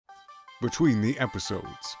Between the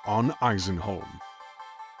episodes on Eisenholm.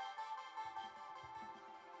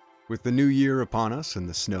 With the new year upon us and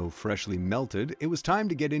the snow freshly melted, it was time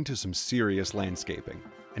to get into some serious landscaping.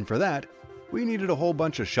 And for that, we needed a whole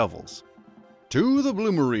bunch of shovels. To the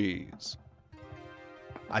bloomeries!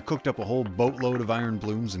 I cooked up a whole boatload of iron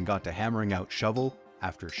blooms and got to hammering out shovel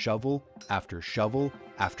after shovel after shovel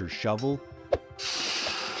after shovel.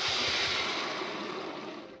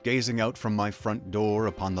 Gazing out from my front door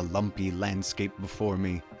upon the lumpy landscape before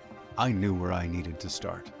me, I knew where I needed to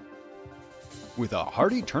start. With a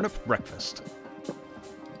hearty turnip breakfast.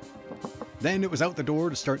 Then it was out the door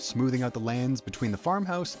to start smoothing out the lands between the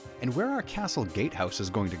farmhouse and where our castle gatehouse is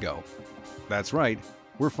going to go. That's right,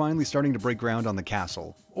 we're finally starting to break ground on the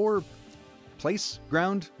castle, or place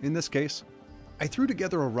ground in this case. I threw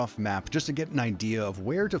together a rough map just to get an idea of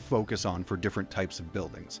where to focus on for different types of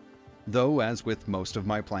buildings. Though, as with most of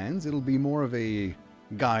my plans, it'll be more of a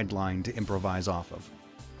guideline to improvise off of.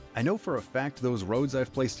 I know for a fact those roads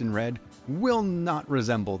I've placed in red will not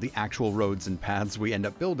resemble the actual roads and paths we end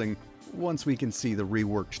up building once we can see the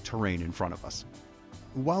reworked terrain in front of us.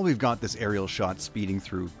 While we've got this aerial shot speeding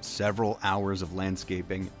through several hours of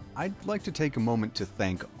landscaping, I'd like to take a moment to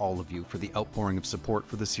thank all of you for the outpouring of support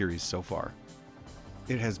for the series so far.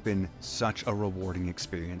 It has been such a rewarding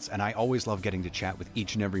experience, and I always love getting to chat with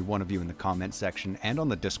each and every one of you in the comment section and on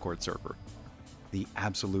the Discord server. The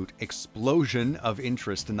absolute explosion of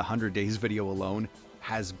interest in the 100 Days video alone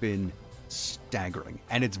has been staggering,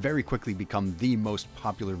 and it's very quickly become the most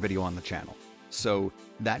popular video on the channel. So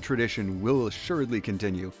that tradition will assuredly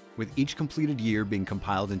continue, with each completed year being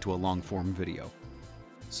compiled into a long-form video.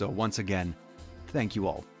 So once again, thank you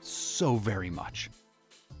all so very much.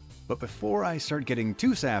 But before I start getting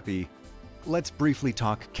too sappy, let's briefly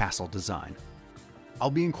talk castle design. I'll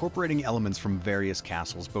be incorporating elements from various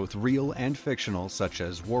castles, both real and fictional, such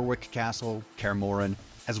as Warwick Castle, Kaer Morhen,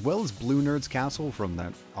 as well as Blue Nerd's castle from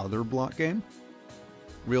that other block game.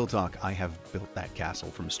 Real talk, I have built that castle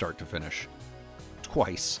from start to finish.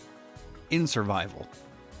 Twice. In survival.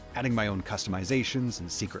 Adding my own customizations and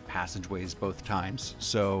secret passageways both times,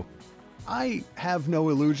 so I have no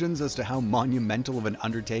illusions as to how monumental of an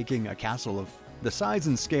undertaking a castle of the size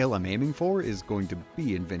and scale I'm aiming for is going to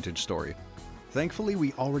be in Vintage Story. Thankfully,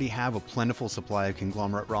 we already have a plentiful supply of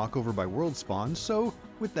conglomerate rock over by Worldspawn, so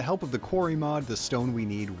with the help of the quarry mod, the stone we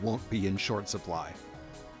need won't be in short supply.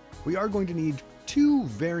 We are going to need two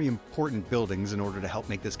very important buildings in order to help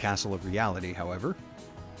make this castle a reality, however.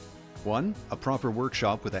 One, a proper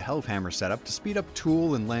workshop with a Hellhammer setup to speed up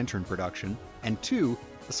tool and lantern production, and two,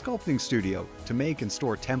 a sculpting studio to make and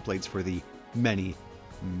store templates for the many,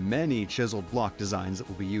 many chiseled block designs that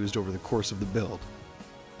will be used over the course of the build.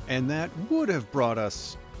 And that would have brought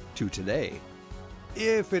us to today,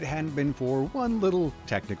 if it hadn't been for one little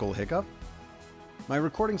technical hiccup. My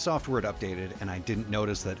recording software had updated, and I didn't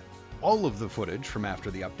notice that all of the footage from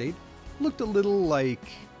after the update looked a little like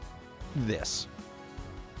this.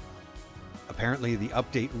 Apparently, the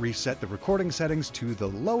update reset the recording settings to the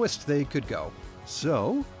lowest they could go.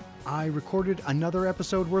 So, I recorded another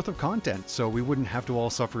episode worth of content so we wouldn't have to all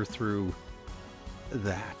suffer through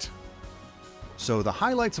that. So the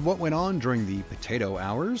highlights of what went on during the potato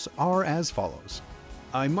hours are as follows.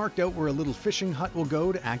 I marked out where a little fishing hut will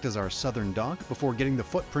go to act as our southern dock before getting the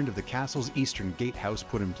footprint of the castle's eastern gatehouse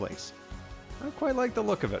put in place. I quite like the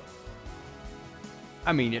look of it.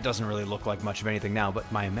 I mean, it doesn't really look like much of anything now,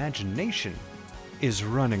 but my imagination is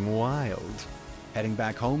running wild. Heading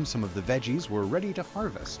back home, some of the veggies were ready to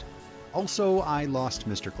harvest. Also, I lost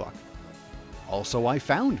Mr. Cluck. Also, I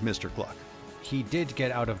found Mr. Cluck. He did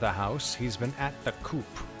get out of the house. He's been at the coop.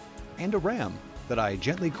 And a ram that I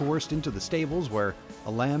gently coerced into the stables where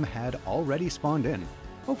a lamb had already spawned in.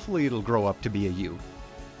 Hopefully it'll grow up to be a ewe.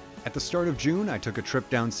 At the start of June, I took a trip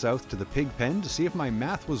down south to the pig pen to see if my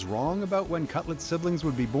math was wrong about when Cutlet's siblings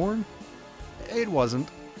would be born. It wasn't.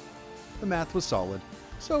 The math was solid,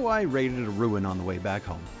 so I raided a ruin on the way back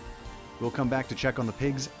home. We'll come back to check on the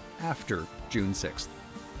pigs after June 6th.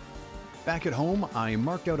 Back at home, I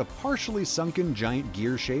marked out a partially sunken giant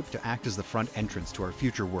gear shape to act as the front entrance to our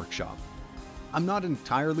future workshop. I'm not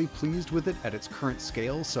entirely pleased with it at its current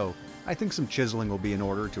scale, so I think some chiseling will be in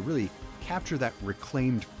order to really capture that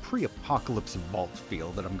reclaimed pre-apocalypse vault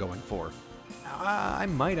feel that I'm going for. I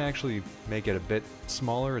might actually make it a bit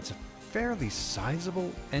smaller. It's a fairly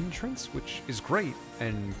sizable entrance, which is great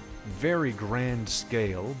and very grand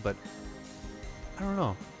scale, but I don't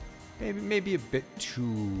know. Maybe a bit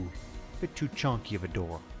too chunky of a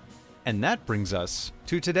door. And that brings us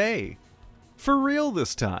to today. For real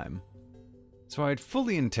this time. So I'd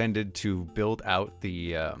fully intended to build out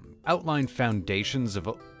the outline foundations of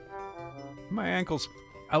My ankles.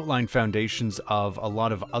 Outline foundations of a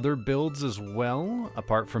lot of other builds as well,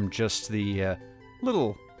 apart from just the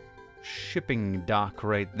little shipping dock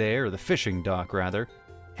right there, or the fishing dock rather,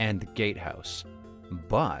 and the gatehouse.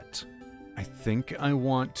 But I think I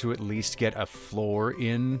want to at least get a floor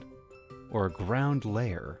in, or a ground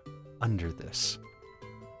layer under this.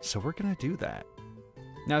 So we're gonna do that.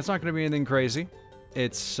 Now it's not gonna be anything crazy.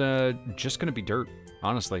 It's just gonna be dirt,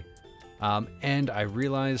 honestly. And I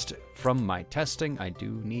realized from my testing, I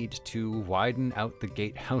do need to widen out the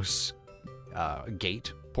gatehouse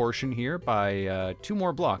gate portion here by 2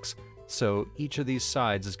 more blocks. So each of these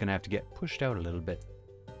sides is gonna have to get pushed out a little bit.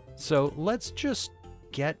 So let's just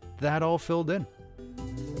get that all filled in.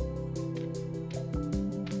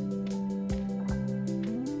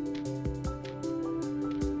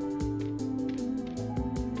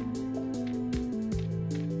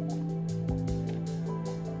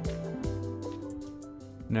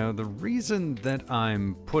 Now, the reason that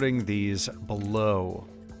I'm putting these below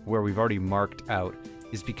where we've already marked out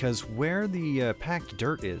is because where the packed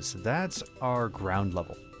dirt is, that's our ground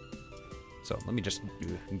level. So let me just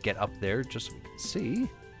get up there just so we can see.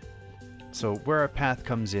 So where our path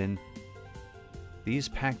comes in, these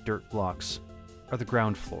packed dirt blocks are the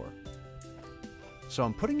ground floor. So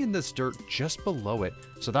I'm putting in this dirt just below it,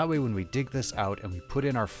 so that way when we dig this out and we put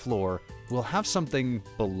in our floor, we'll have something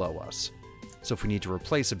below us. So if we need to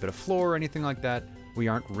replace a bit of floor or anything like that, we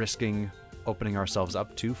aren't risking opening ourselves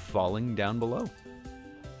up to falling down below.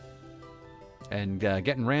 And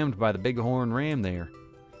getting rammed by the bighorn ram there.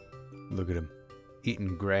 Look at him,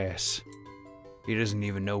 eating grass. He doesn't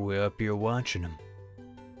even know we're up here watching him.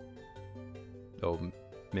 Oh,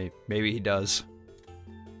 maybe he does.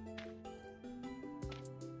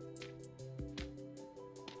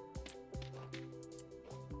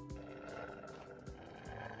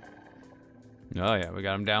 Oh yeah, we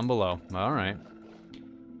got him down below. All right.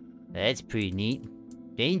 That's pretty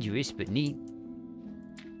neat. Dangerous, but neat.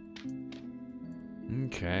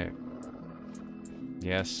 Okay.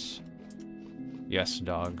 Yes. Yes,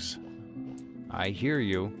 dogs. I hear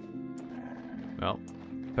you. Well,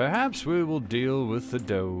 perhaps we will deal with the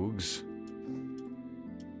dogs,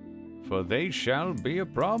 for they shall be a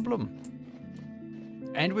problem.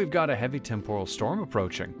 And we've got a heavy temporal storm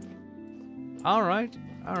approaching. All right.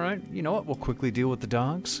 You know what? We'll quickly deal with the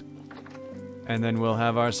dogs, and then we'll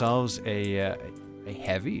have ourselves a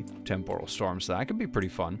heavy temporal storm. So that could be pretty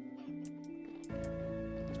fun.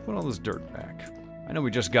 Let's put all this dirt back. I know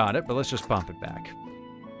we just got it, but let's just pump it back.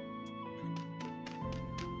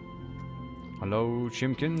 Hello,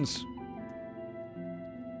 chimkins.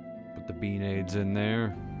 Put the beanades in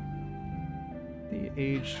there. The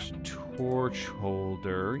aged torch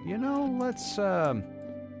holder. You know, let's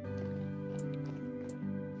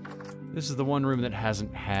this is the one room that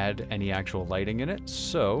hasn't had any actual lighting in it,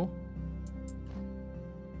 so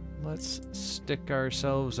let's stick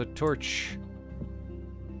ourselves a torch.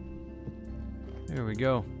 There we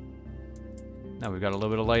go. Now we've got a little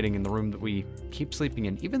bit of lighting in the room that we keep sleeping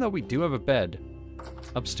in, even though we do have a bed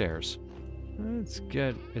upstairs. Let's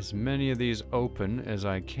get as many of these open as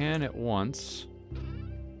I can at once,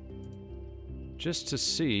 just to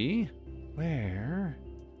see where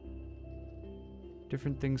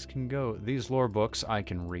different things can go. These lore books I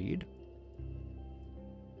can read.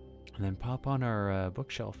 And then pop on our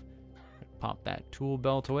bookshelf. Pop that tool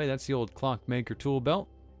belt away. That's the old clockmaker tool belt.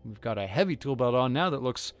 We've got a heavy tool belt on now that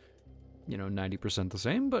looks, you know, 90% the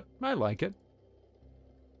same, but I like it.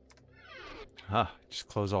 Just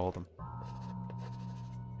close all of them.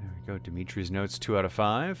 There we go. Dimitri's notes 2 out of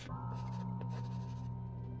 5.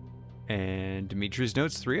 And Dimitri's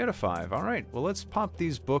notes 3 out of 5. All right, well, let's pop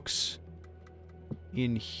these books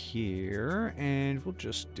in here, and we'll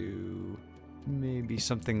just do maybe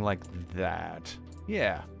something like that.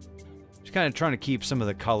 Yeah. Just kind of trying to keep some of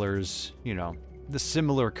the colors, you know, the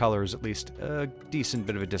similar colors at least a decent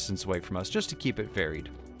bit of a distance away from us, just to keep it varied.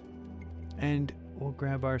 And we'll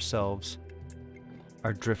grab ourselves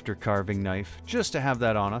our drifter carving knife, just to have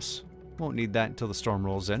that on us. Won't need that until the storm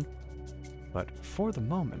rolls in. But for the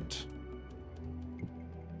moment,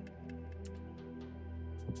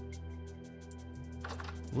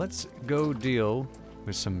 let's go deal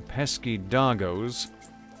with some pesky doggos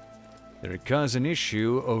that are causing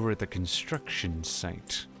issue over at the construction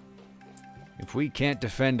site. If we can't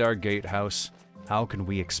defend our gatehouse, how can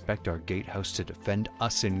we expect our gatehouse to defend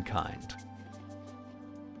us in kind?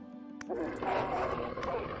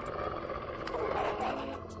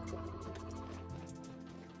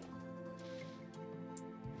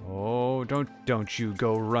 Oh, don't you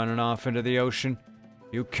go running off into the ocean,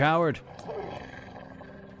 you coward.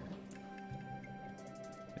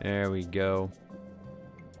 There we go.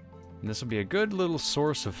 And this will be a good little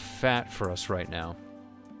source of fat for us right now.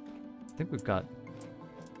 I think we've got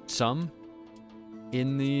some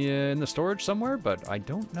in the storage somewhere, but I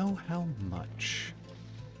don't know how much.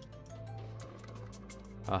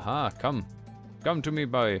 Aha, come. Come to me,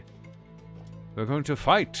 boy. We're going to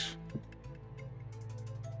fight.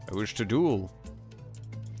 I wish to duel.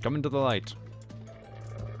 Come into the light.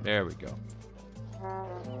 There we go.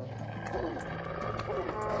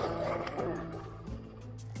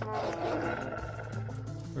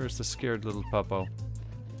 Where's the scared little puppo?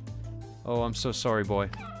 Oh, I'm so sorry, boy.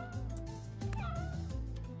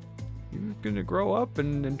 You're gonna grow up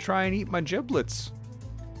and try and eat my giblets.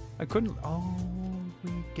 I couldn't... Oh,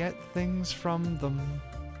 we get things from them.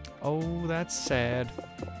 Oh, that's sad.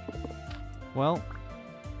 Well,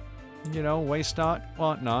 you know, waste not,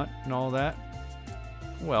 want not, and all that.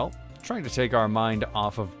 Well, trying to take our mind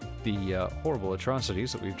off of the horrible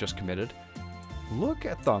atrocities that we've just committed. Look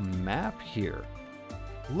at the map here.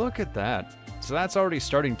 Look at that. So that's already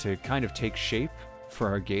starting to kind of take shape for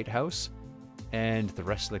our gatehouse. And the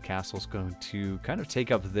rest of the castle's going to kind of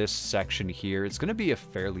take up this section here. It's going to be a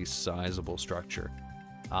fairly sizable structure.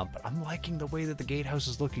 But I'm liking the way that the gatehouse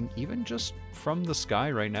is looking, even just from the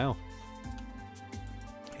sky right now.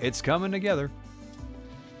 It's coming together.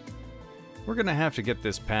 We're going to have to get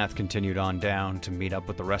this path continued on down to meet up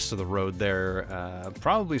with the rest of the road there.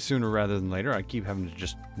 Probably sooner rather than later. I keep having to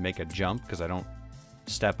just make a jump because I don't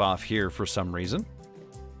step off here for some reason.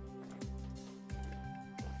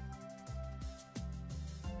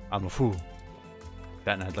 I'm a fool.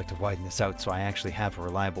 That and I'd like to widen this out so I actually have a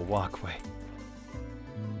reliable walkway.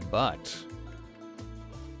 But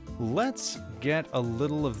let's get a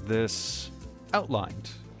little of this outlined,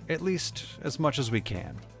 at least as much as we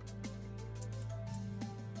can.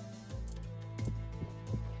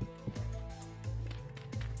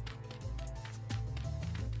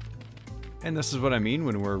 And this is what I mean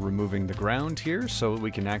when we're removing the ground here, so we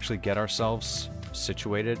can actually get ourselves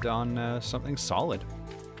situated on something solid.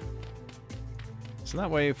 So that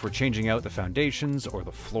way, if we're changing out the foundations or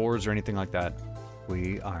the floors or anything like that,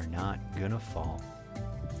 we are not gonna fall.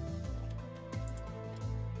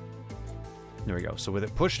 There we go. So with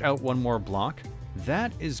it pushed out one more block,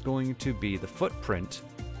 that is going to be the footprint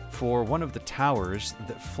for one of the towers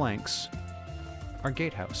that flanks our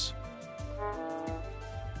gatehouse.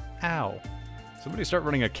 Ow. Somebody start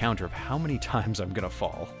running a counter of how many times I'm gonna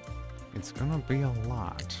fall. It's gonna be a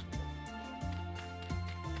lot.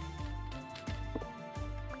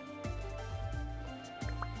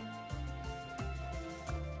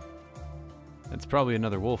 That's probably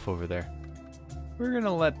another wolf over there. We're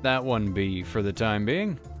gonna let that one be for the time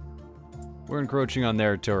being. We're encroaching on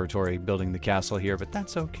their territory, building the castle here, but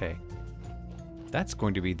that's okay. That's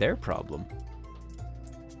going to be their problem.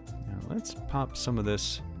 Now let's pop some of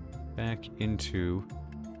this back into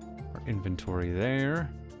our inventory there.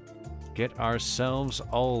 Get ourselves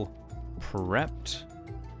all prepped.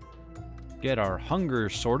 Get our hunger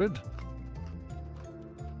sorted.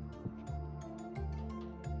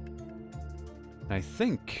 I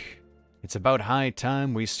think it's about high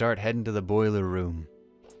time we start heading to the boiler room.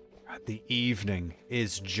 The evening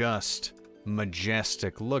is just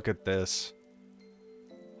majestic. Look at this.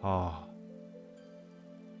 Oh.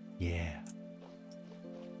 Yeah.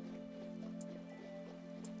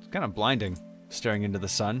 It's kind of blinding, staring into the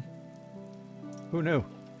sun. Who knew?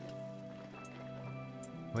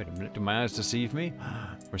 Wait a minute, do my eyes deceive me?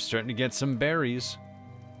 We're starting to get some berries.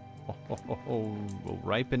 Oh, will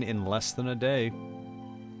ripen in less than a day.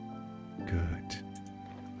 Good.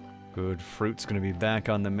 Good. Fruit's gonna be back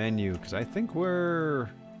on the menu, because I think we're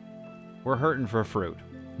hurting for fruit.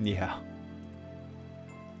 Yeah.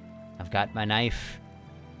 I've got my knife.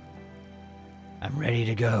 I'm ready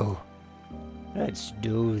to go. Let's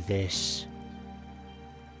do this.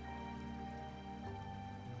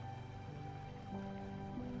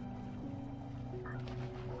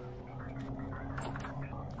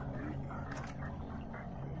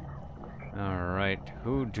 Alright,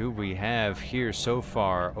 who do we have here so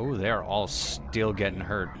far? Oh, they're all still getting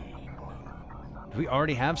hurt. Do we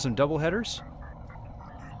already have some doubleheaders?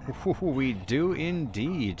 Ooh, we do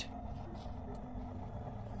indeed.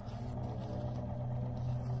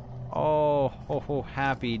 Oh,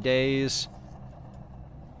 happy days.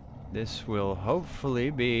 This will hopefully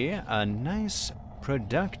be a nice,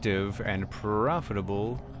 productive, and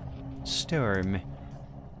profitable storm.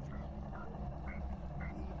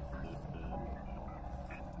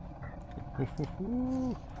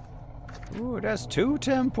 Ooh, that's 2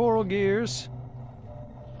 temporal gears.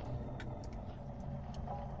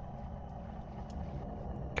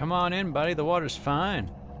 Come on in, buddy. The water's fine.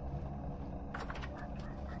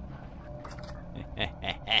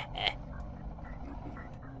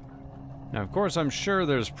 Now, of course, I'm sure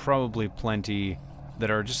there's probably plenty that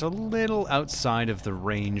are just a little outside of the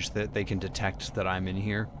range that they can detect that I'm in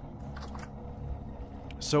here.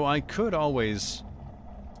 So I could always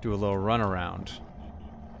do a little run around.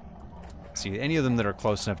 See, any of them that are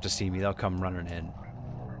close enough to see me, they'll come running in.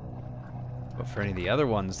 But for any of the other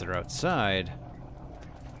ones that are outside,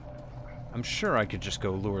 I'm sure I could just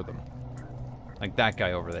go lure them. Like that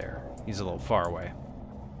guy over there. He's a little far away.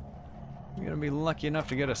 You gonna be lucky enough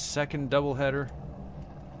to get a second doubleheader?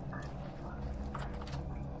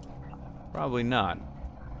 Probably not.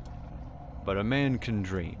 But a man can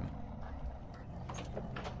dream.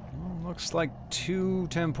 Well, looks like 2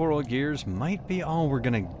 temporal gears might be all we're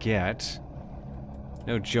gonna get.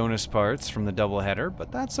 No Jonas parts from the doubleheader,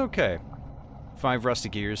 but that's okay. 5 rusty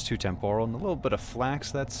gears, 2 temporal, and a little bit of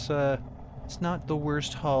flax. That's it's not the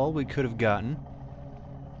worst haul we could have gotten.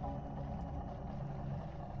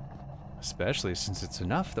 Especially since it's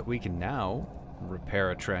enough that we can now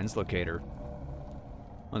repair a translocator.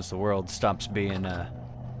 Once the world stops being,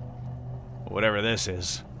 whatever this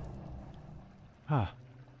is. Ah.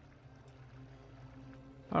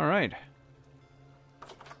 Alright.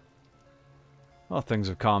 Well, things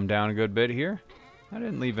have calmed down a good bit here. I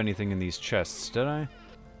didn't leave anything in these chests, did I?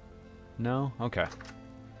 No? Okay.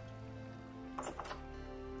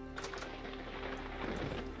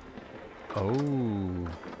 Oh.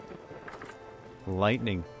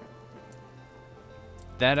 Lightning.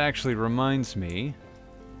 That actually reminds me.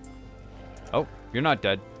 Oh, you're not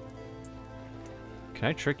dead. Can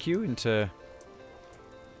I trick you into...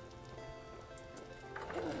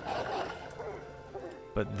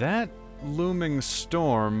 But that looming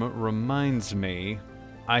storm reminds me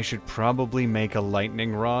I should probably make a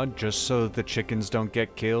lightning rod just so that the chickens don't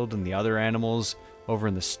get killed and the other animals over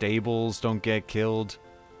in the stables don't get killed.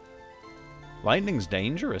 Lightning's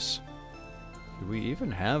dangerous. Do we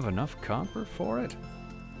even have enough copper for it?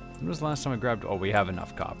 When was the last time I grabbed... Oh, we have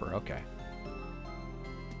enough copper. Okay.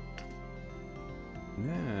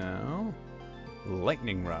 Now...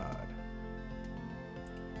 lightning rod.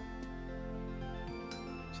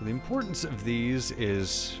 So the importance of these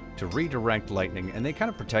is to redirect lightning, and they kind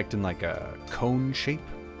of protect in like a cone shape.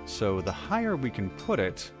 So the higher we can put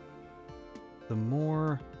it, the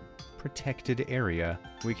more protected area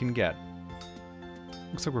we can get.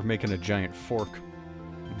 Looks like we're making a giant fork.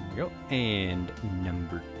 There we go. And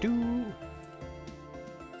number 2.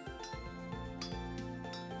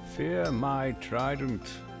 Fear my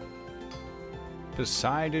trident.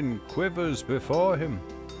 Poseidon quivers before him.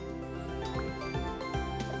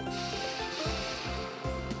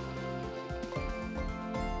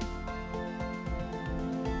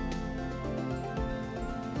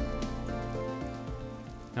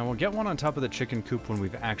 Now we'll get one on top of the chicken coop when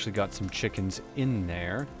we've actually got some chickens in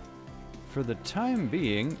there. For the time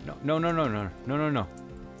being... No.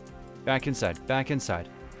 Back inside. Back inside.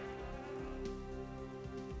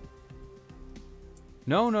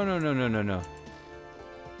 No.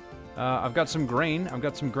 I've got some grain. I've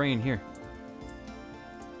got some grain here.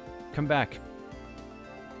 Come back.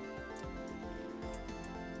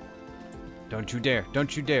 Don't you dare.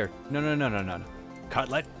 Don't you dare. No.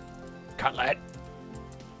 Cutlet. Cutlet.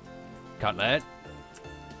 Cutlet.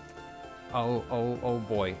 Oh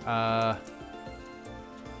boy.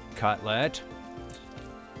 Cutlet.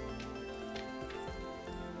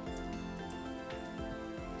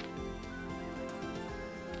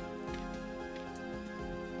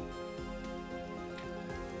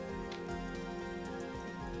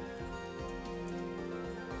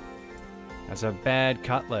 That's a bad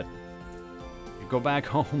cutlet. You go back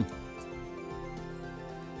home.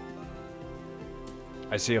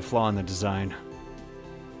 I see a flaw in the design.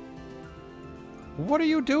 What are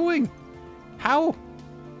you doing? How?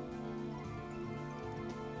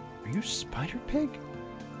 Are you Spider Pig?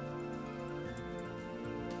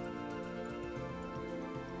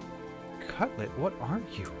 Cutlet, what are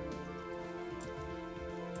you?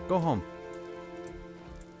 Go home.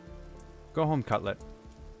 Go home, Cutlet.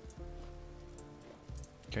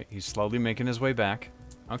 Okay, he's slowly making his way back.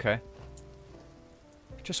 Okay.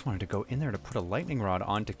 I just wanted to go in there to put a lightning rod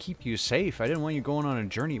on to keep you safe. I didn't want you going on a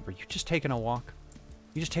journey. Were you just taking a walk?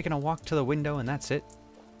 You just taking a walk to the window and that's it?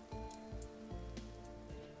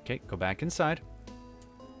 Okay, go back inside.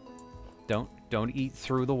 Don't eat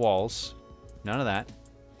through the walls. None of that.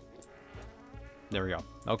 There we go.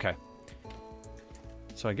 Okay.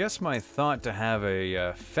 So I guess my thought to have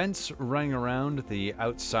a fence running around the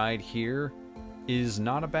outside here is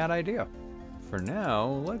not a bad idea. For now,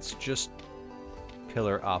 let's just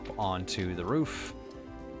pillar up onto the roof.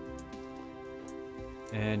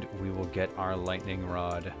 And we will get our lightning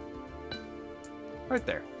rod right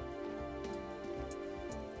there.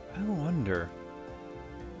 I wonder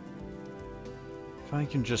if I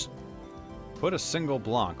can just put a single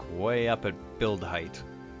block way up at build height.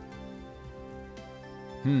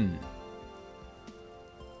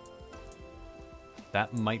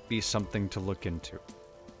 That might be something to look into.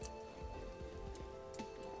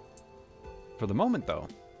 For the moment, though,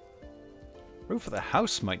 roof of the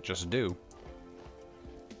house might just do.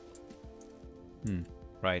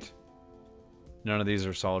 Right. None of these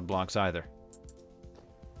are solid blocks either.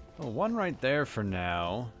 Well, one right there for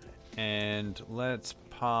now. And let's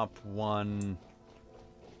pop one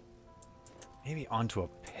maybe onto a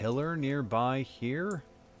pillar nearby here.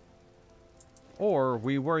 Or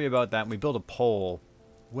we worry about that and we build a pole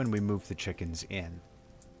when we move the chickens in.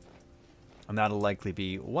 And that'll likely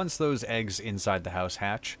be once those eggs inside the house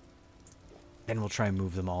hatch, then we'll try and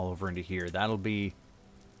move them all over into here. That'll be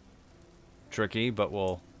tricky, but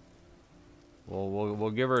we'll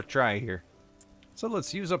give her a try here. So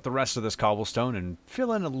let's use up the rest of this cobblestone and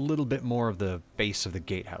fill in a little bit more of the base of the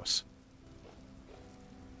gatehouse.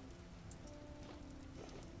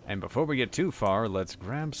 And before we get too far, let's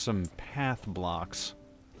grab some path blocks.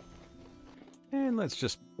 And let's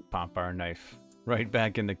just pop our knife right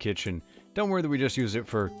back in the kitchen. Don't worry that we just use it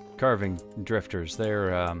for carving drifters.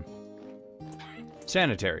 They're,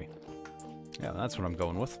 sanitary. Yeah, that's what I'm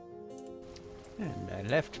going with. And I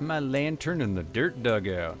left my lantern in the dirt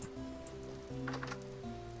dugout.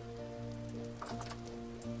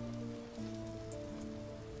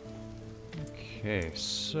 Okay,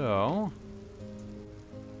 so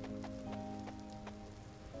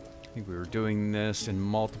I think we were doing this in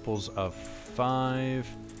multiples of 5,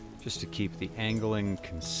 just to keep the angling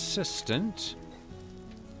consistent.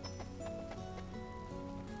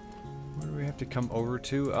 Where do we have to come over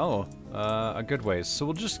to? Oh, a good ways. So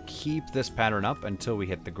we'll just keep this pattern up until we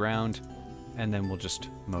hit the ground, and then we'll just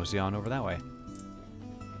mosey on over that way.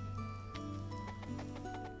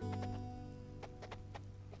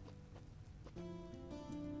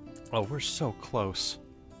 Oh, we're so close.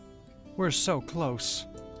 We're so close.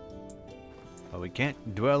 But we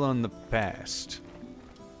can't dwell on the past.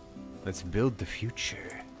 Let's build the future.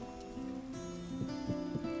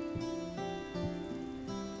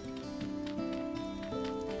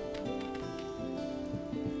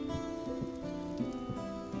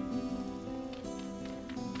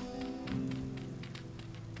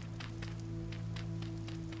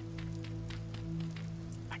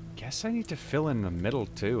 I guess I need to fill in the middle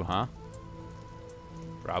too, huh?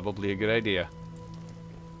 Probably a good idea.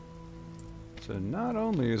 So not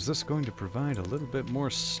only is this going to provide a little bit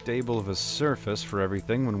more stable of a surface for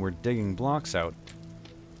everything when we're digging blocks out,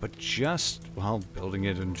 but just while building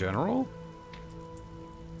it in general,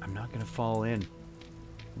 I'm not going to fall in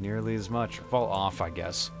nearly as much. Or fall off, I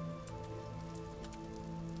guess.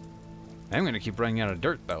 I'm going to keep running out of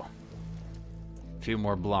dirt, though. A few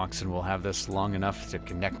more blocks and we'll have this long enough to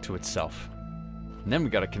connect to itself. And then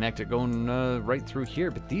we got to connect it going right through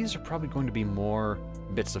here, but these are probably going to be more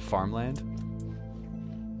bits of farmland.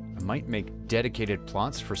 I might make dedicated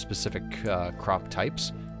plots for specific crop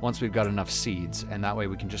types once we've got enough seeds, and that way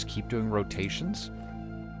we can just keep doing rotations.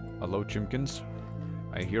 Hello, chimkins.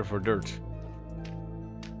 I here for dirt.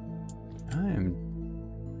 I am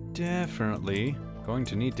definitely going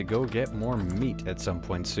to need to go get more meat at some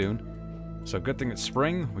point soon. So good thing it's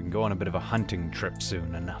spring, we can go on a bit of a hunting trip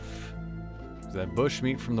soon enough. That bush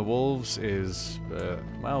meat from the wolves is,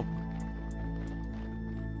 well,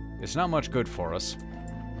 it's not much good for us.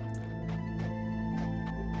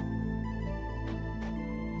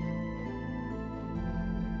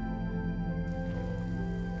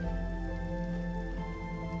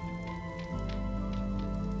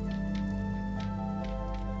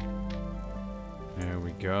 There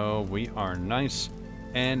we go. We are nice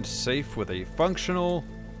and safe with a functional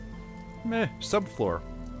subfloor.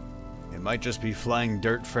 It might just be flying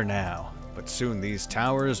dirt for now, but soon these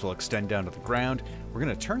towers will extend down to the ground. We're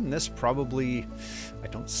going to turn this probably... I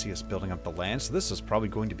don't see us building up the land, so this is probably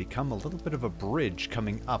going to become a little bit of a bridge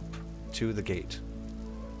coming up to the gate.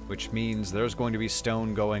 Which means there's going to be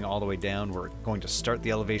stone going all the way down. We're going to start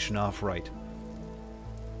the elevation off right.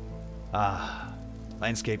 Ah,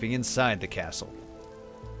 landscaping inside the castle.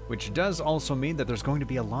 Which does also mean that there's going to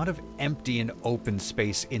be a lot of empty and open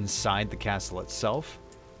space inside the castle itself.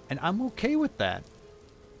 And I'm okay with that.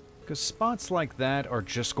 Because spots like that are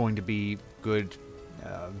just going to be good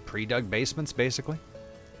pre-dug basements, basically.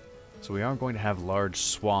 So we are going to have large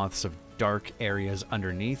swaths of dark areas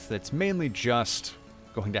underneath that's mainly just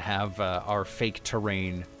going to have our fake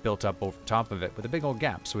terrain built up over top of it with a big old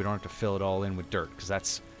gap, so we don't have to fill it all in with dirt, because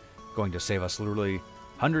that's going to save us literally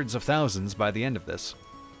hundreds of thousands by the end of this.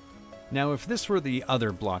 Now, if this were the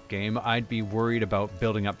other block game, I'd be worried about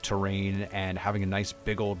building up terrain and having a nice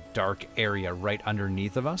big old dark area right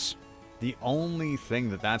underneath of us. The only thing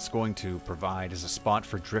that that's going to provide is a spot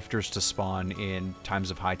for drifters to spawn in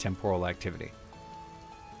times of high temporal activity.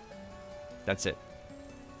 That's it.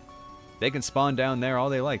 They can spawn down there all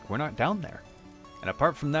they like. We're not down there. And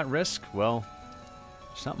apart from that risk, well,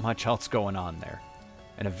 there's not much else going on there.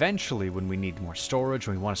 And eventually, when we need more storage,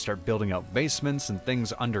 when we want to start building out basements and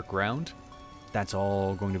things underground, that's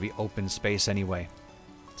all going to be open space anyway.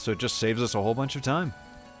 So it just saves us a whole bunch of time.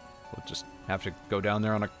 We'll just have to go down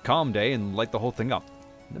there on a calm day and light the whole thing up.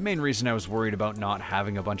 The main reason I was worried about not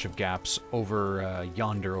having a bunch of gaps over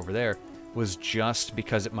yonder over there was just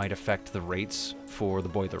because it might affect the rates for the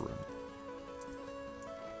boiler room.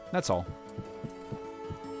 That's all.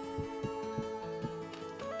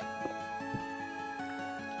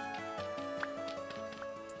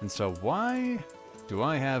 And so why do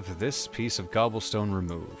I have this piece of cobblestone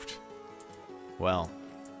removed? Well,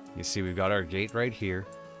 you see we've got our gate right here,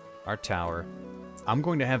 our tower. I'm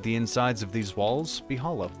going to have the insides of these walls be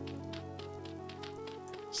hollow.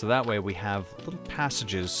 So that way we have little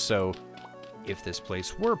passages, so if this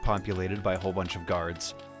place were populated by a whole bunch of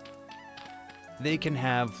guards, they can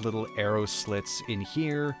have little arrow slits in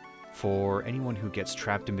here for anyone who gets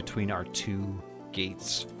trapped in between our two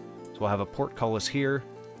gates. So we'll have a portcullis here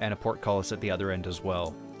and a portcullis at the other end as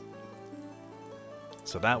well.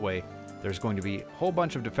 So that way, there's going to be a whole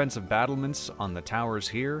bunch of defensive battlements on the towers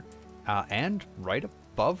here, and right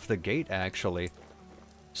above the gate, actually.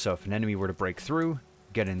 So if an enemy were to break through,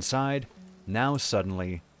 get inside, now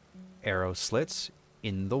suddenly arrow slits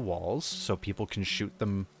in the walls, so people can shoot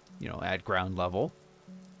them, you know, at ground level.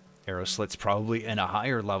 Arrow slits probably in a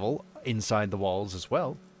higher level inside the walls as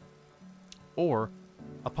well. Or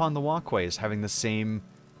upon the walkways, having the same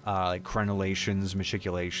like crenellations,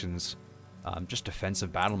 machiculations, just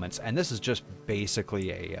defensive battlements. And this is just basically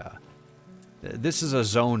a... this is a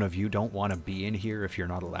zone of you don't want to be in here if you're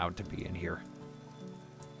not allowed to be in here.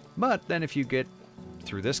 But then if you get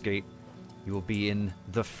through this gate, you will be in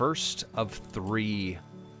the first of 3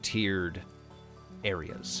 tiered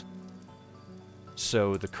areas.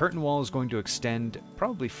 So the curtain wall is going to extend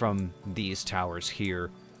probably from these towers here.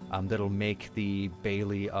 That'll make the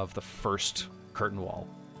bailey of the first curtain wall.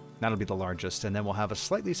 That'll be the largest, and then we'll have a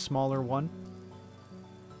slightly smaller one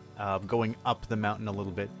going up the mountain a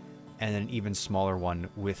little bit, and an even smaller one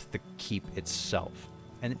with the keep itself.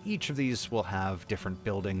 And each of these will have different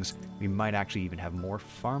buildings. We might actually even have more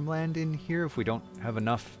farmland in here if we don't have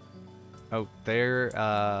enough out there.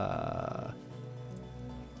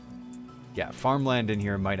 Yeah, farmland in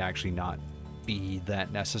here might actually not be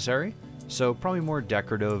that necessary. So probably more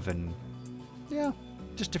decorative and, yeah,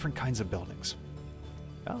 just different kinds of buildings.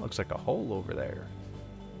 That looks like a hole over there.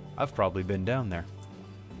 I've probably been down there.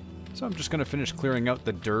 So I'm just going to finish clearing out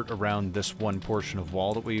the dirt around this one portion of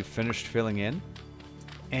wall that we've finished filling in.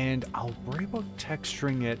 And I'll worry about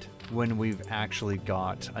texturing it when we've actually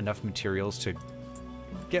got enough materials to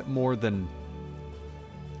get more than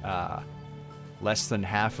less than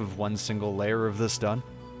half of one single layer of this done.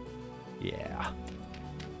 Yeah.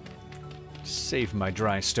 Save my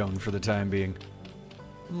dry stone for the time being.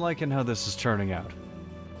 I'm liking how this is turning out.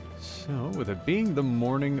 So, with it being the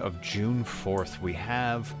morning of June 4th, we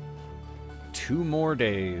have 2 more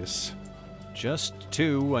days. Just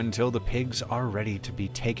 2 until the pigs are ready to be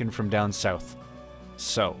taken from down south.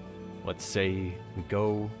 So, let's say we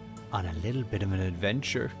go on a little bit of an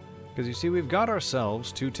adventure. Because you see, we've got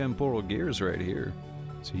ourselves 2 temporal gears right here.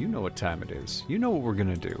 So you know what time it is. You know what we're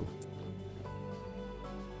gonna do.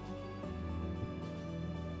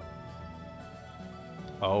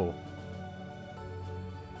 Oh.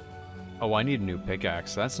 Oh, I need a new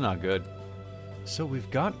pickaxe. That's not good. So we've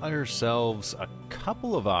got ourselves a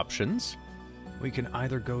couple of options. We can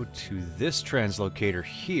either go to this translocator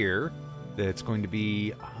here. That's going to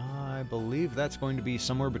be, I believe that's going to be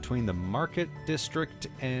somewhere between the market district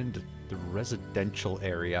and the residential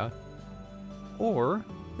area. Or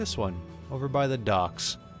this one, over by the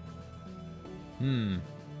docks.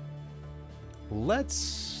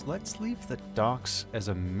 Let's leave the docks as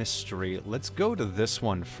a mystery. Let's go to this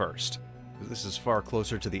one first. This is far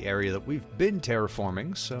closer to the area that we've been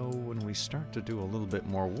terraforming, so when we start to do a little bit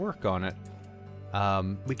more work on it,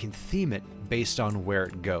 we can theme it based on where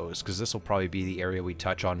it goes, because this will probably be the area we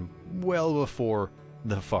touch on well before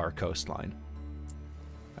the far coastline.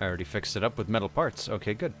 I already fixed it up with metal parts.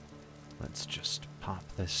 Okay, good. Let's just pop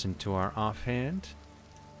this into our offhand.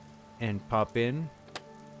 and pop in.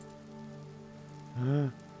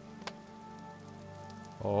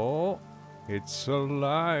 Oh, it's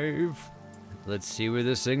alive. Let's see where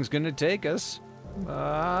this thing's gonna take us.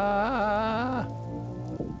 Ah.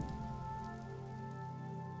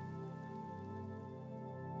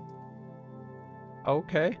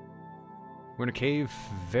 Okay. We're in a cave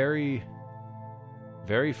very,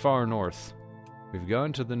 very far north. We've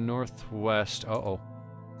gone to the northwest. Uh-oh.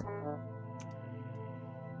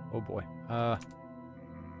 Oh boy. I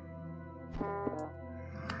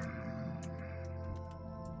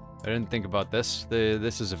didn't think about this.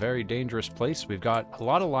 This is a very dangerous place. We've got a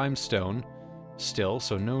lot of limestone still,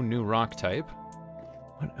 so no new rock type.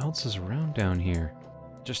 What else is around down here?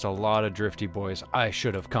 Just a lot of drifty boys. I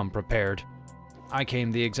should have come prepared. I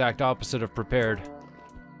came the exact opposite of prepared.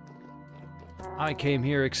 I came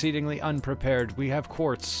here exceedingly unprepared. We have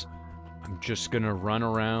quartz. I'm just gonna run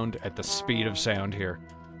around at the speed of sound here.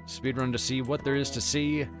 Speedrun to see what there is to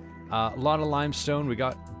see. A lot of limestone. We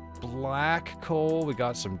got black coal. We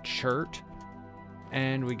got some chert.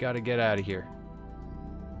 And we gotta get out of here.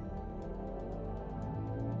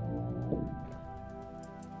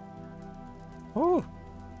 Oh!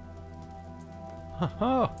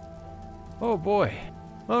 Haha! Oh boy.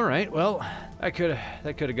 Alright, well, that could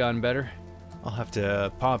have gone better. I'll have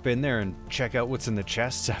to pop in there and check out what's in the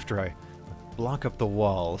chests after I block up the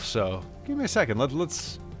wall. So, give me a second.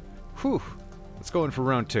 Let's go in for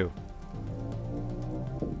round 2.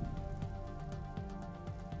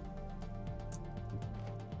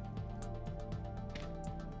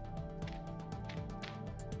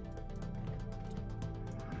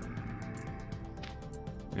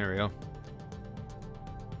 There we go.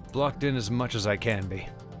 Blocked in as much as I can be.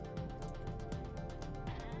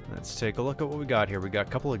 Let's take a look at what we got here. We got a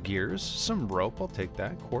couple of gears, some rope, I'll take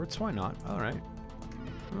that. Quartz, why not? Alright.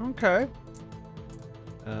 Okay.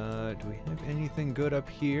 Do we have anything good up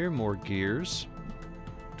here? More gears.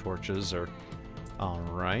 Torches are...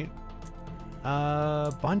 Alright.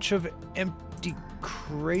 Bunch of empty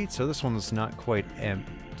crates. So this one's not quite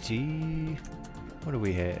empty. What do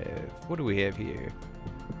we have? What do we have here?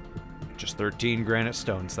 Just 13 granite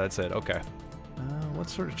stones, that's it, okay. What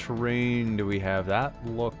sort of terrain do we have? That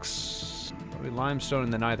looks probably limestone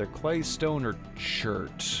and then either clay stone or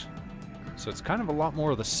chert. So it's kind of a lot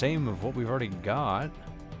more of the same of what we've already got.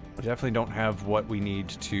 We definitely don't have what we need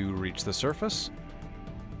to reach the surface.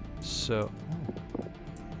 So,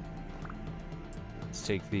 let's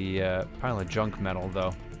take the pile of junk metal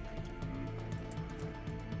though.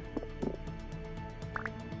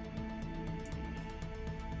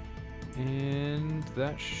 And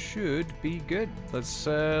that should be good. Let's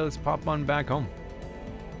pop on back home.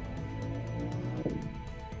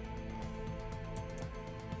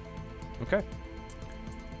 Okay.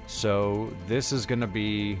 So this is gonna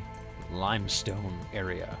be limestone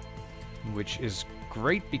area, which is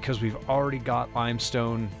great because we've already got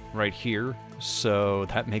limestone right here, so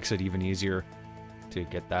that makes it even easier to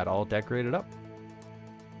get that all decorated up.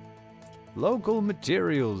 Local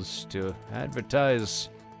materials to advertise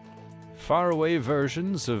faraway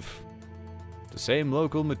versions of the same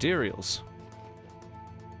local materials.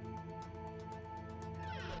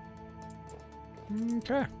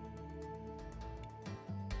 Okay.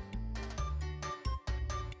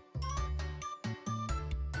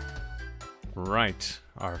 Right,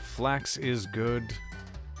 our flax is good.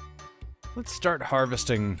 Let's start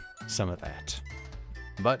harvesting some of that.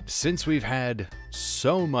 But since we've had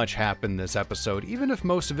so much happen this episode, even if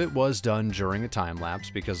most of it was done during a time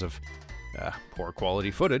lapse because of poor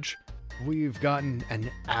quality footage, we've gotten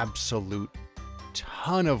an absolute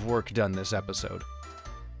ton of work done this episode.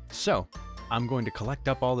 So, I'm going to collect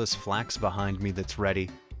up all this flax behind me that's ready,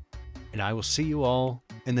 and I will see you all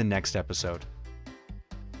in the next episode.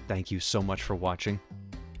 Thank you so much for watching.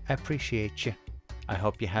 I appreciate you. I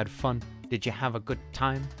hope you had fun. Did you have a good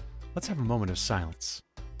time? Let's have a moment of silence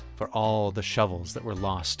for all the shovels that were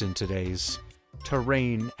lost in today's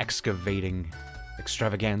terrain excavating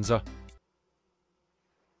extravaganza.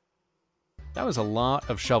 That was a lot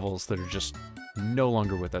of shovels that are just no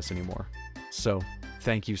longer with us anymore. So,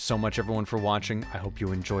 thank you so much everyone for watching. I hope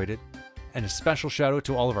you enjoyed it. And a special shout out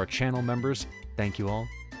to all of our channel members. Thank you all.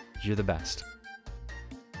 You're the best.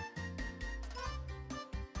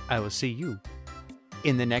 I will see you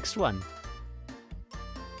in the next one.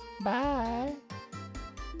 Bye.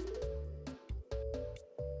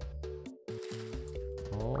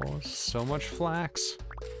 Oh, so much flax.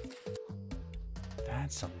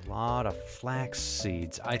 That's a lot of flax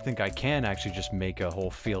seeds. I think I can actually just make a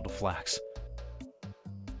whole field of flax.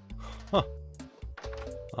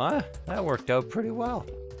 Huh. That worked out pretty well.